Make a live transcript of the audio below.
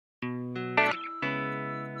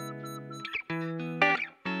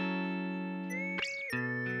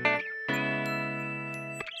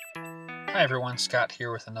Hi everyone, Scott here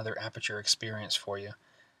with another Aperture experience for you.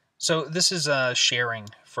 So this is sharing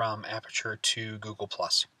from Aperture to Google+,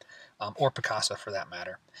 or Picasa for that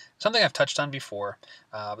matter. Something I've touched on before,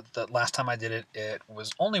 but the last time I did it, it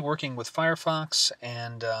was only working with Firefox,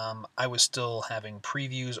 and I was still having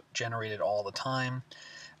previews generated all the time.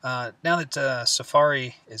 Now that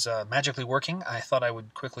Safari is magically working, I thought I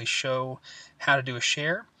would quickly show how to do a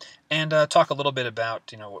share and talk a little bit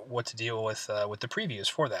about what to deal with the previews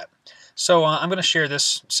for that. So I'm going to share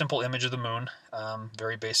this simple image of the moon,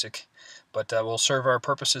 very basic, but will serve our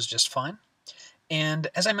purposes just fine. And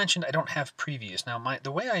as I mentioned, I don't have previews. Now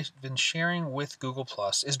the way I've been sharing with Google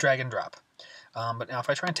Plus is drag and drop. But now if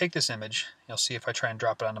I try and take this image, you'll see if I try and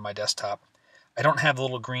drop it onto my desktop, I don't have the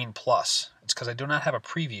little green plus. It's because I do not have a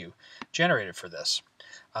preview generated for this.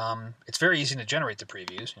 It's very easy to generate the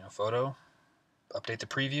previews. Photo, update the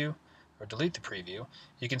preview, or delete the preview.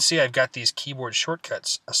 You can see I've got these keyboard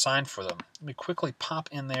shortcuts assigned for them. Let me quickly pop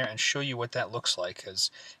in there and show you what that looks like,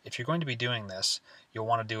 because if you're going to be doing this, you'll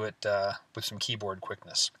want to do it with some keyboard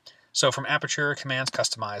quickness. So from Aperture, Commands,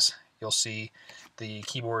 Customize, you'll see the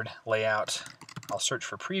keyboard layout. I'll search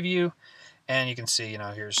for preview, and you can see,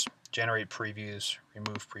 here's generate previews,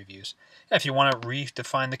 remove previews. And if you want to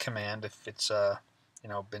redefine the command, if it's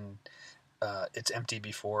it's empty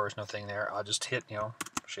before, there's nothing there, I'll just hit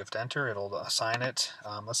Shift Enter. It'll assign it.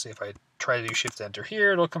 Let's see, if I try to do Shift Enter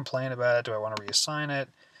here, it'll complain about it. Do I want to reassign it?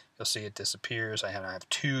 You'll see it disappears. I have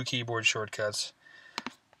two keyboard shortcuts.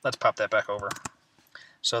 Let's pop that back over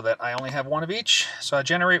so that I only have one of each. So I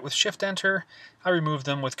generate with Shift Enter. I remove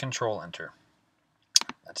them with Control Enter.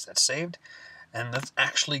 That's saved. And let's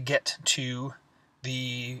actually get to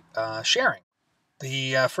the sharing.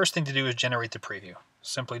 The first thing to do is generate the preview.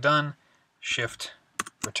 Simply done. Shift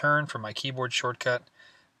Return for my keyboard shortcut,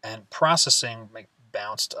 and processing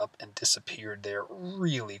bounced up and disappeared there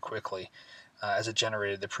really quickly as it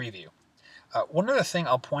generated the preview. One other thing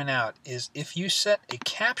I'll point out is if you set a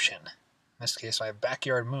caption, in this case I have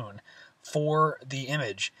backyard moon, for the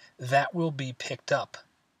image, that will be picked up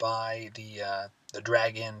by the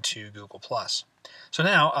drag in to Google+. So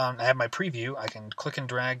now I have my preview. I can click and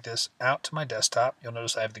drag this out to my desktop. You'll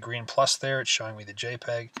notice I have the green plus there. It's showing me the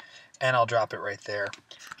JPEG, and I'll drop it right there,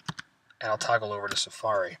 and I'll toggle over to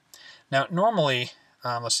Safari. Now normally,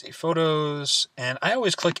 let's see, Photos, and I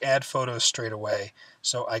always click Add Photos straight away,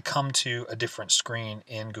 so I come to a different screen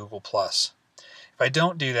in Google+. If I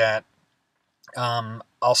don't do that,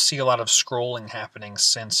 I'll see a lot of scrolling happening,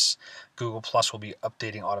 since Google Plus will be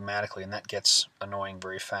updating automatically, and that gets annoying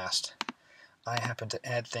very fast. I happen to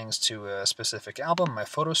add things to a specific album, my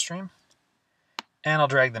photo stream, and I'll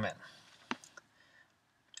drag them in.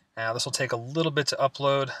 Now this will take a little bit to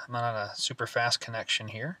upload. I'm not on a super fast connection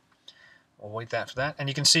here. We'll wait for that. And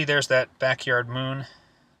you can see there's that backyard moon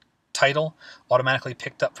title automatically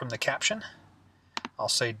picked up from the caption. I'll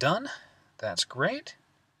say done. That's great.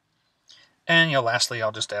 And lastly,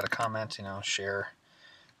 I'll just add a comment, share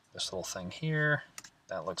this little thing here.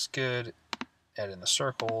 That looks good. Add in the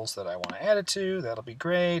circles that I want to add it to. That'll be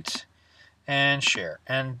great. And share.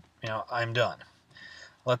 And, I'm done.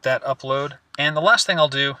 Let that upload. And the last thing I'll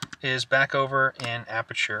do is back over in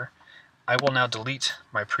Aperture. I will now delete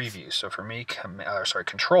my preview. So for me,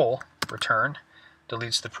 Control, Return,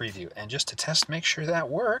 deletes the preview. And just to test, make sure that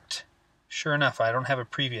worked. Sure enough, I don't have a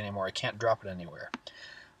preview anymore. I can't drop it anywhere.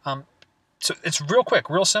 So it's real quick,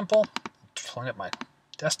 real simple. Pulling up my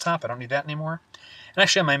desktop, I don't need that anymore. And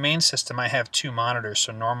actually on my main system, I have two monitors.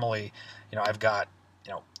 So normally, I've got,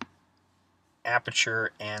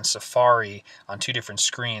 Aperture and Safari on two different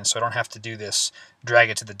screens. So I don't have to do this,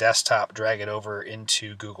 drag it to the desktop, drag it over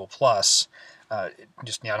into Google+. I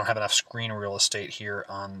don't have enough screen real estate here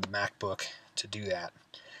on the MacBook to do that.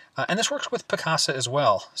 And this works with Picasa as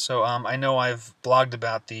well. So I know I've blogged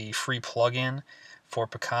about the free plugin for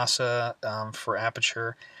Picasa for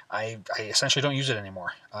Aperture. I essentially don't use it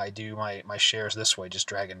anymore. I do my shares this way, just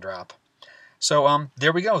drag and drop. So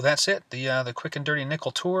there we go. That's it. The quick and dirty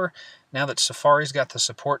nickel tour. Now that Safari's got the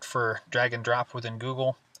support for drag and drop within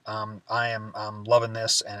Google, I am loving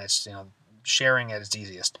this, and it's sharing at its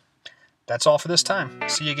easiest. That's all for this time.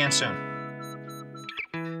 See you again soon.